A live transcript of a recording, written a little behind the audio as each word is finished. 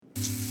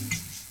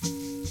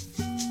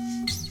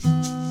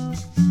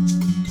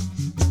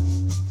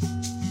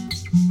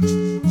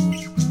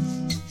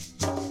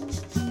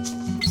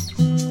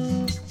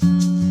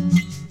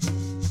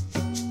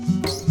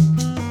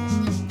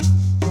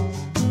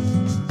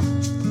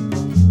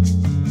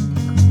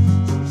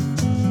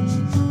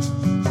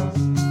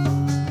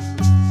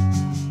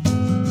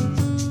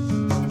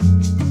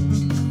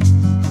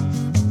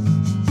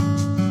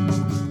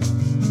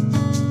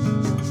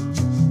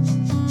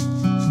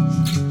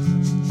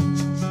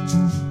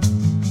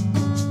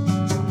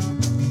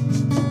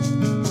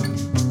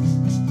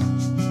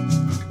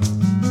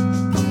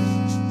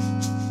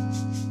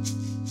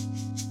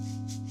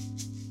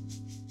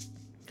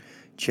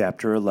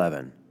Chapter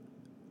 11,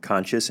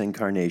 Conscious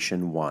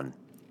Incarnation 1.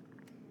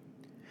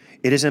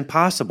 It is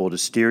impossible to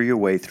steer your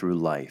way through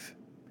life.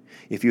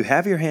 If you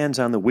have your hands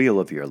on the wheel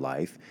of your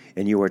life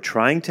and you are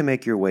trying to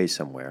make your way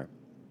somewhere,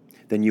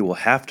 then you will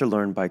have to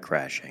learn by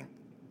crashing.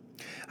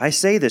 I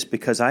say this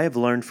because I have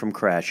learned from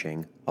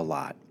crashing a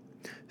lot.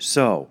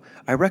 So,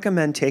 I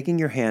recommend taking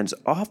your hands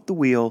off the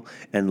wheel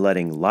and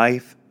letting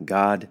life,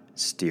 God,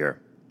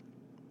 steer.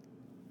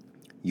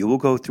 You will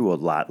go through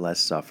a lot less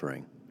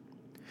suffering.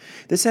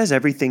 This has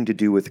everything to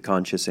do with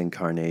conscious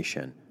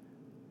incarnation,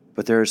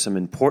 but there are some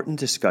important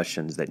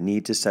discussions that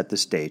need to set the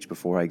stage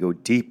before I go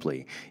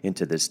deeply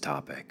into this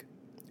topic,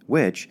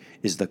 which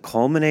is the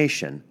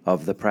culmination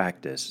of the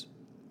practice.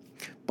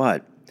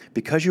 But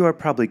because you are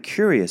probably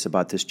curious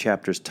about this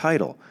chapter's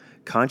title,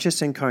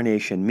 conscious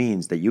incarnation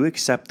means that you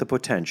accept the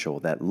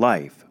potential that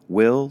life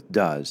will,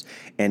 does,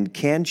 and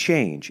can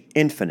change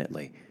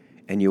infinitely,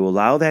 and you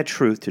allow that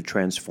truth to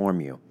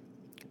transform you.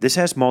 This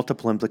has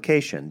multiple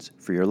implications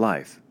for your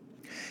life.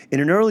 In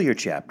an earlier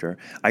chapter,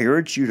 I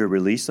urged you to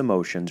release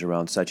emotions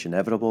around such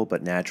inevitable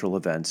but natural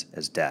events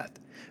as death.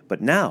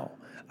 But now,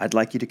 I'd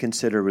like you to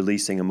consider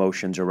releasing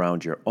emotions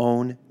around your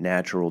own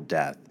natural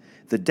death,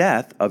 the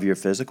death of your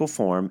physical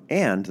form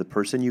and the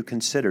person you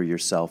consider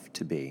yourself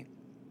to be.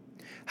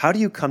 How do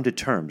you come to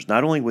terms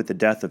not only with the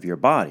death of your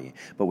body,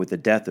 but with the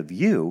death of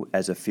you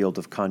as a field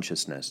of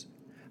consciousness?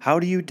 How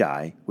do you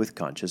die with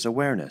conscious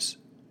awareness?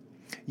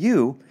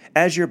 You,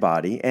 as your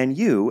body, and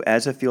you,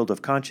 as a field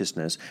of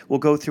consciousness, will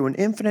go through an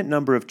infinite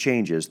number of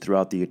changes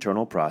throughout the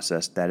eternal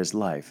process that is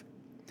life.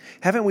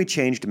 Haven't we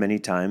changed many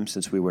times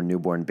since we were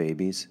newborn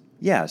babies?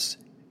 Yes,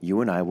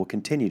 you and I will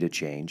continue to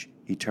change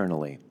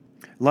eternally.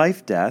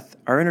 Life, death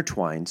are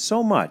intertwined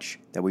so much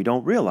that we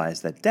don't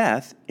realize that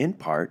death, in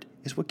part,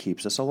 is what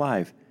keeps us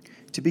alive.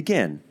 To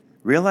begin,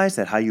 realize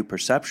that how you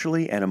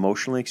perceptually and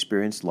emotionally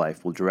experience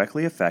life will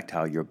directly affect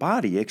how your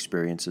body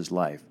experiences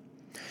life.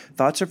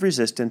 Thoughts of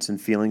resistance and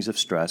feelings of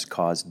stress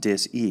cause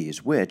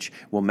dis-ease, which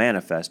will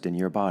manifest in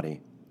your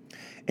body.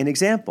 An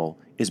example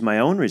is my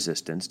own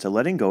resistance to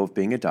letting go of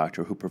being a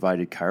doctor who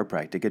provided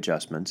chiropractic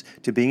adjustments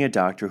to being a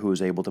doctor who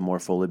was able to more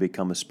fully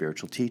become a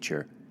spiritual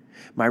teacher.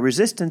 My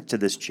resistance to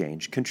this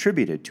change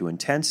contributed to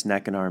intense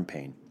neck and arm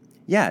pain.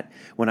 Yet,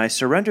 when I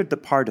surrendered the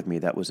part of me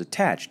that was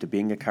attached to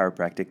being a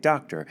chiropractic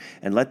doctor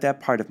and let that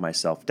part of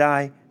myself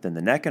die, then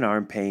the neck and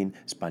arm pain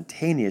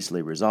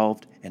spontaneously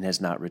resolved and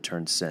has not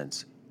returned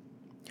since.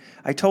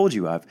 I told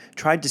you I've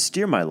tried to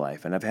steer my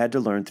life and I've had to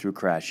learn through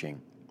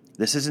crashing.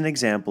 This is an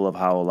example of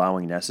how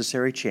allowing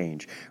necessary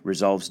change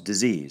resolves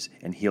disease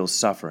and heals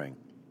suffering.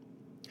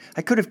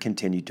 I could have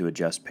continued to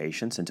adjust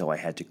patients until I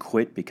had to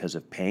quit because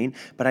of pain,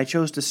 but I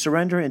chose to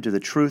surrender into the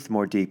truth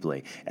more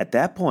deeply. At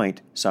that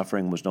point,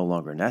 suffering was no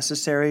longer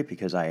necessary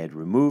because I had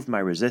removed my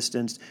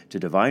resistance to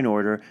divine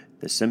order.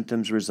 The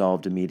symptoms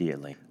resolved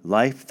immediately.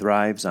 Life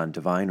thrives on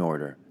divine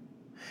order.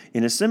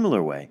 In a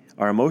similar way,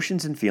 our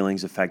emotions and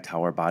feelings affect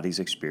how our bodies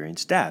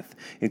experience death,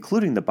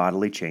 including the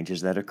bodily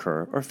changes that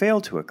occur or fail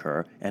to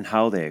occur and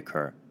how they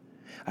occur.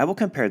 I will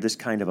compare this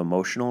kind of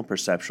emotional and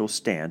perceptual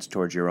stance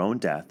towards your own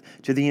death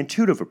to the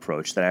intuitive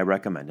approach that I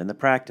recommend in the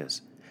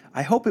practice.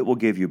 I hope it will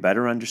give you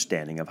better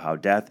understanding of how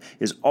death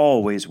is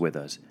always with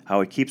us,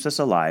 how it keeps us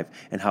alive,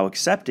 and how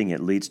accepting it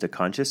leads to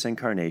conscious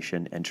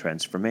incarnation and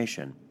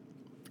transformation.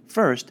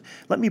 First,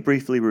 let me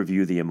briefly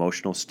review the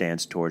emotional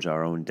stance towards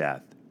our own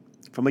death.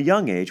 From a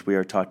young age, we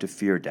are taught to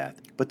fear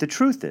death, but the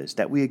truth is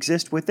that we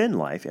exist within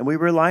life and we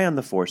rely on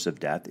the force of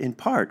death in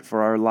part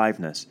for our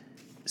aliveness.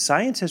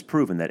 Science has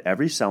proven that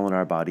every cell in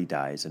our body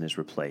dies and is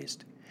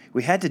replaced.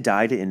 We had to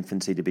die to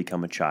infancy to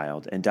become a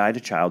child, and die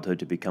to childhood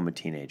to become a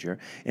teenager,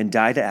 and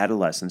die to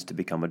adolescence to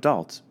become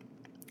adults.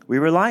 We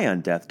rely on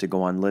death to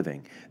go on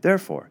living.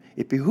 Therefore,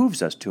 it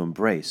behooves us to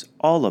embrace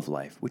all of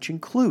life, which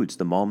includes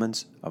the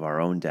moments of our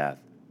own death.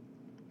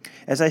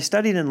 As I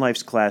studied in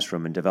life's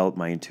classroom and developed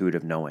my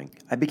intuitive knowing,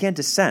 I began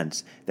to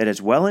sense that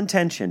as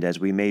well-intentioned as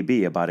we may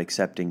be about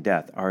accepting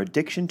death, our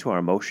addiction to our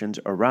emotions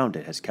around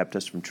it has kept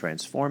us from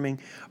transforming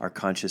our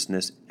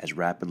consciousness as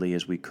rapidly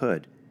as we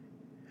could.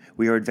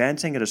 We are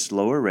advancing at a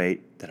slower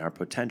rate than our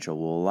potential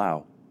will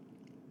allow.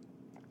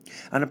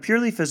 On a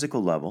purely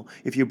physical level,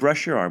 if you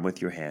brush your arm with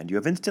your hand, you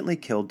have instantly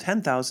killed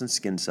 10,000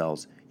 skin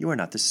cells. You are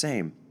not the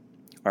same.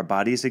 Our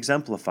bodies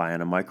exemplify on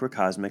a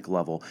microcosmic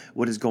level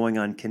what is going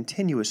on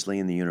continuously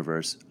in the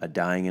universe, a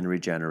dying and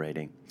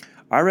regenerating.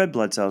 Our red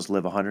blood cells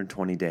live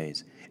 120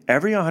 days.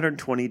 Every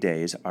 120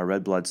 days, our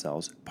red blood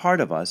cells, part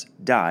of us,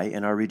 die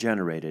and are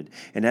regenerated,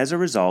 and as a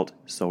result,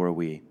 so are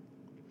we.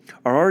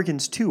 Our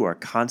organs, too, are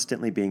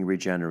constantly being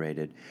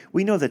regenerated.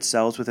 We know that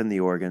cells within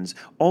the organs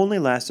only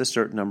last a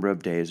certain number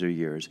of days or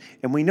years,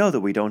 and we know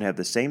that we don't have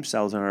the same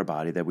cells in our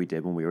body that we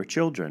did when we were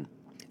children.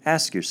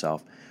 Ask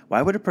yourself,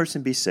 why would a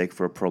person be sick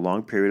for a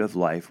prolonged period of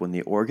life when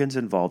the organs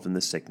involved in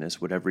the sickness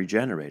would have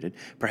regenerated,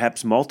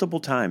 perhaps multiple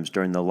times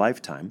during the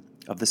lifetime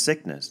of the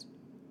sickness?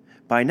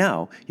 By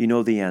now, you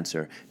know the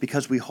answer,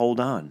 because we hold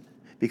on,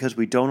 because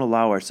we don't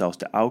allow ourselves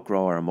to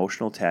outgrow our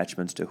emotional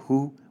attachments to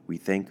who we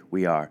think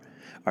we are.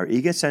 Our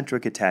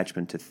egocentric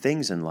attachment to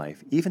things in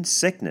life, even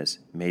sickness,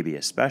 maybe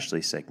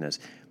especially sickness,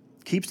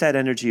 keeps that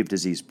energy of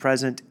disease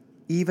present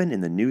even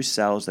in the new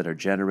cells that are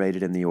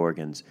generated in the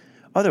organs.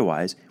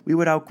 Otherwise, we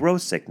would outgrow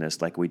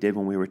sickness like we did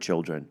when we were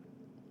children.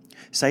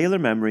 Cellular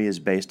memory is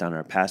based on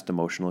our past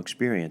emotional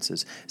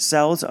experiences.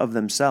 Cells of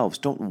themselves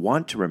don't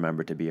want to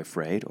remember to be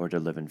afraid or to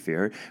live in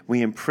fear.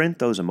 We imprint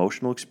those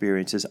emotional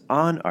experiences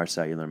on our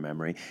cellular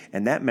memory,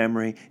 and that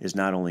memory is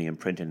not only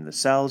imprinted in the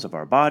cells of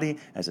our body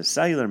as a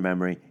cellular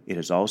memory, it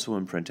is also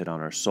imprinted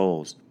on our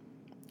souls.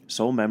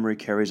 Soul memory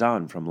carries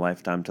on from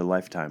lifetime to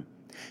lifetime.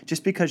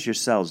 Just because your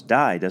cells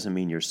die doesn't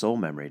mean your soul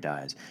memory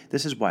dies.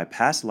 This is why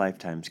past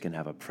lifetimes can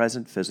have a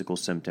present physical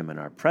symptom in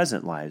our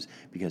present lives,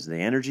 because the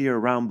energy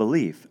around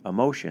belief,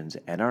 emotions,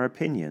 and our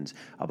opinions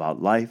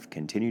about life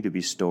continue to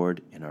be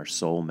stored in our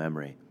soul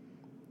memory.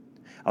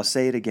 I'll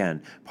say it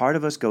again. Part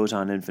of us goes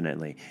on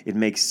infinitely. It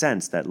makes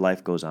sense that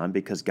life goes on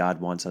because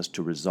God wants us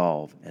to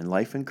resolve, and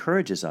life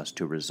encourages us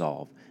to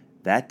resolve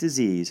that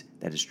disease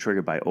that is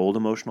triggered by old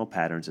emotional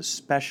patterns,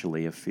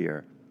 especially of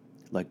fear.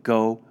 Let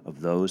go of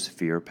those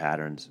fear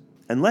patterns.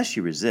 Unless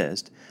you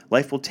resist,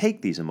 life will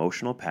take these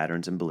emotional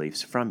patterns and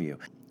beliefs from you.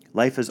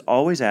 Life is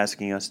always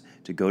asking us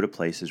to go to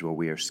places where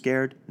we are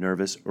scared,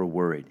 nervous, or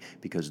worried,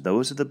 because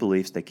those are the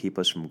beliefs that keep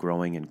us from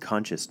growing in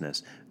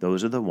consciousness.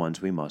 Those are the ones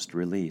we must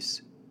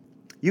release.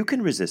 You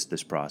can resist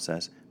this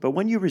process, but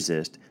when you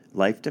resist,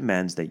 life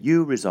demands that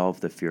you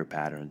resolve the fear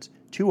patterns.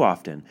 Too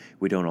often,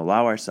 we don't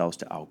allow ourselves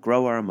to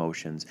outgrow our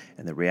emotions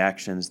and the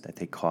reactions that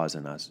they cause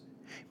in us.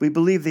 We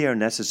believe they are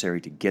necessary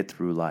to get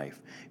through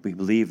life. We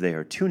believe they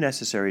are too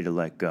necessary to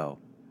let go.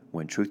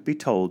 When truth be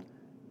told,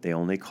 they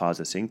only cause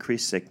us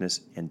increased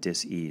sickness and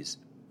dis-ease.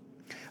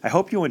 I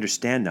hope you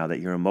understand now that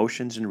your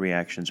emotions and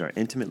reactions are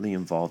intimately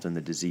involved in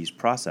the disease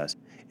process,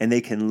 and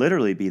they can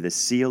literally be the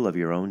seal of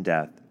your own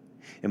death.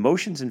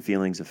 Emotions and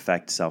feelings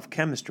affect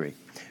self-chemistry.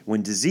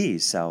 When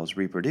disease cells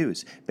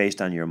reproduce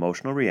based on your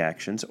emotional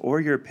reactions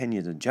or your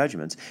opinions and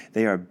judgments,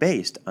 they are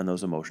based on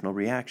those emotional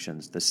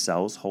reactions. The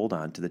cells hold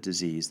on to the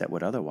disease that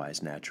would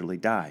otherwise naturally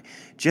die,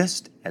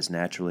 just as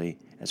naturally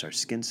as our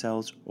skin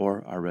cells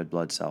or our red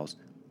blood cells.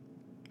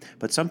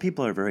 But some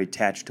people are very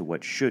attached to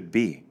what should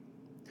be.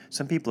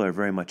 Some people are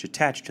very much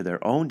attached to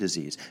their own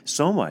disease,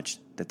 so much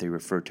that they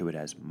refer to it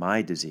as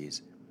my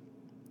disease.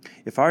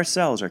 If our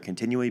cells are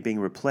continually being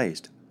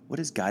replaced, what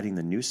is guiding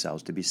the new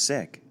cells to be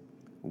sick?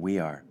 We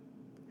are.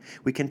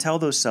 We can tell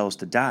those cells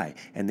to die,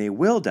 and they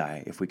will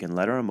die if we can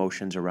let our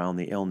emotions around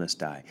the illness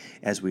die.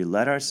 As we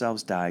let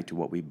ourselves die to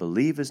what we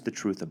believe is the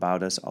truth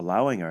about us,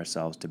 allowing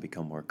ourselves to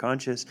become more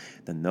conscious,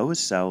 then those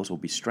cells will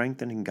be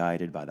strengthened and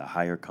guided by the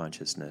higher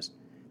consciousness.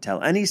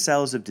 Tell any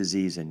cells of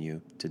disease in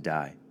you to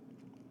die.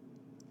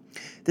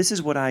 This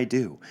is what I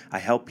do. I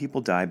help people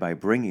die by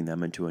bringing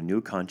them into a new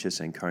conscious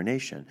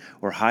incarnation,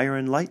 or higher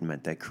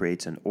enlightenment that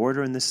creates an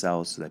order in the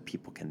cells so that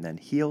people can then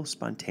heal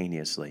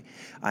spontaneously.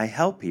 I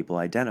help people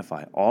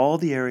identify all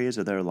the areas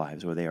of their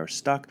lives where they are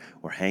stuck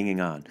or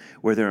hanging on,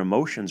 where their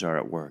emotions are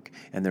at work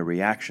and their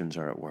reactions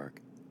are at work.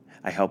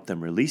 I help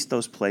them release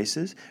those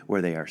places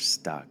where they are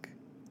stuck.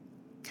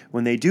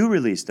 When they do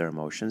release their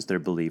emotions, their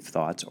belief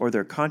thoughts, or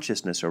their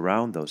consciousness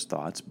around those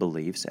thoughts,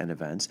 beliefs, and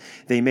events,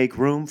 they make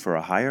room for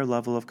a higher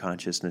level of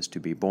consciousness to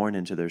be born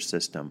into their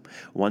system.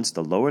 Once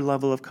the lower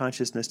level of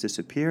consciousness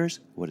disappears,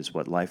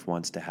 what life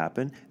wants to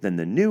happen, then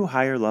the new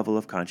higher level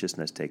of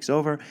consciousness takes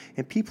over,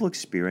 and people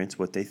experience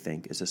what they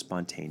think is a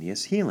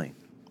spontaneous healing.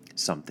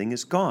 Something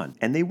is gone,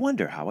 and they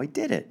wonder how I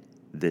did it.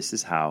 This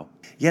is how.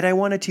 Yet I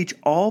want to teach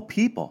all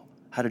people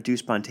how to do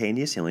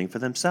spontaneous healing for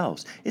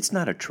themselves. It's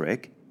not a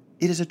trick.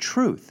 It is a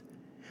truth.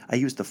 I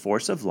use the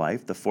force of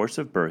life, the force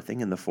of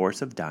birthing, and the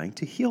force of dying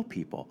to heal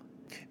people.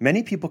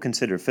 Many people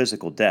consider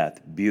physical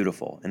death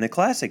beautiful, in the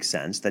classic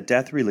sense that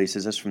death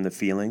releases us from the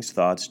feelings,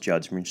 thoughts,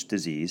 judgments,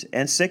 disease,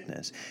 and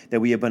sickness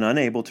that we have been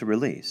unable to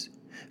release.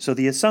 So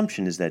the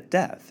assumption is that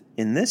death,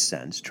 in this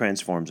sense,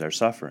 transforms our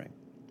suffering.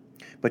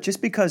 But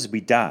just because we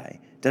die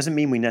doesn't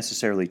mean we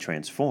necessarily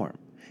transform.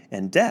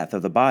 And death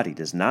of the body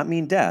does not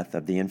mean death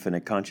of the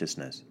infinite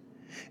consciousness.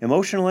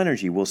 Emotional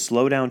energy will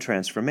slow down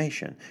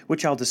transformation,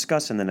 which I'll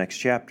discuss in the next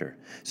chapter,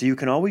 so you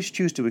can always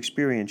choose to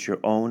experience your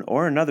own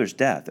or another's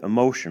death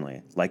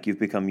emotionally, like you've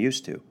become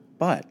used to.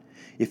 But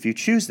if you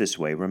choose this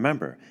way,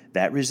 remember,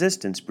 that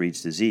resistance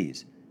breeds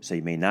disease, so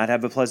you may not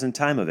have a pleasant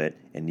time of it,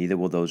 and neither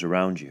will those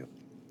around you.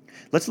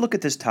 Let's look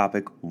at this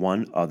topic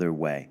one other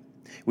way.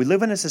 We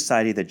live in a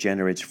society that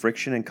generates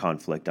friction and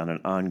conflict on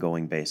an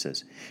ongoing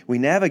basis. We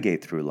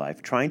navigate through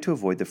life trying to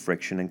avoid the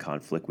friction and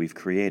conflict we've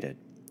created.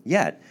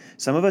 Yet,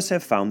 some of us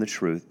have found the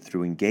truth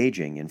through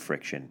engaging in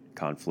friction,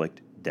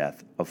 conflict,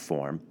 death of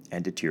form,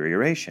 and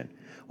deterioration,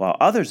 while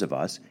others of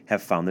us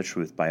have found the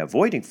truth by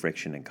avoiding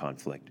friction and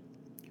conflict.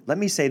 Let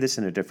me say this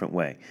in a different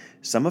way.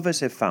 Some of us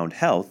have found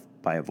health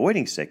by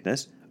avoiding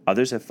sickness,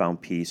 others have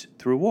found peace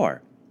through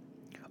war.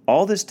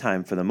 All this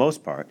time, for the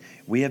most part,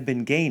 we have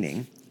been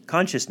gaining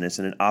consciousness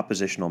in an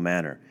oppositional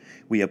manner.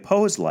 We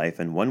oppose life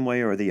in one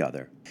way or the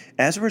other.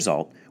 As a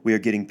result, we are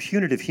getting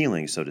punitive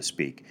healing, so to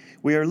speak.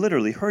 We are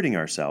literally hurting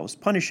ourselves,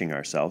 punishing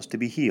ourselves to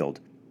be healed.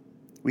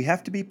 We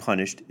have to be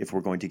punished if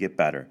we're going to get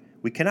better.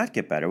 We cannot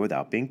get better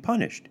without being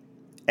punished.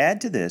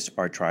 Add to this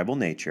our tribal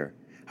nature,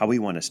 how we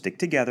want to stick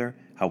together,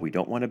 how we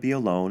don't want to be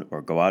alone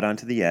or go out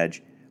onto the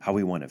edge, how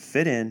we want to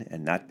fit in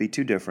and not be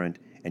too different,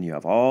 and you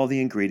have all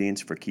the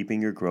ingredients for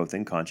keeping your growth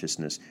in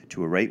consciousness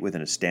to a rate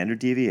within a standard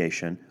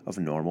deviation of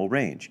normal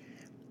range.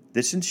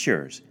 This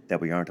ensures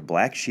that we aren't a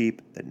black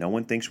sheep, that no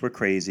one thinks we're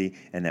crazy,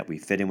 and that we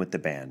fit in with the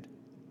band.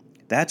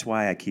 That's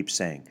why I keep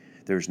saying,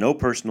 there's no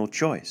personal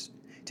choice.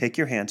 Take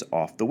your hands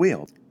off the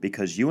wheel,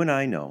 because you and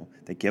I know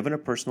that given a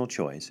personal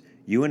choice,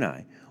 you and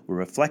I will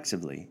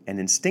reflexively and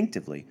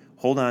instinctively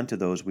hold on to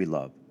those we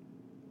love,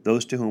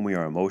 those to whom we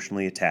are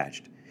emotionally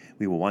attached.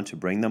 We will want to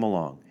bring them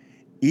along,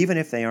 even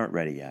if they aren't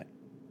ready yet.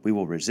 We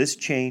will resist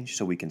change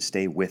so we can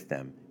stay with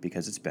them,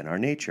 because it's been our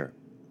nature.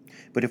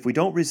 But if we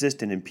don't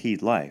resist and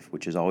impede life,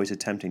 which is always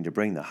attempting to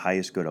bring the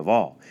highest good of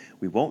all,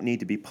 we won't need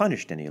to be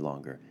punished any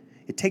longer.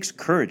 It takes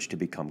courage to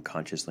become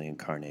consciously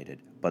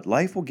incarnated, but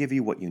life will give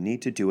you what you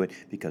need to do it,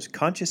 because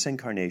conscious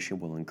incarnation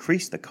will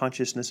increase the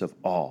consciousness of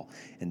all,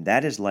 and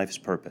that is life's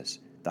purpose,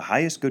 the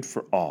highest good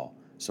for all.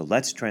 So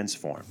let's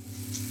transform.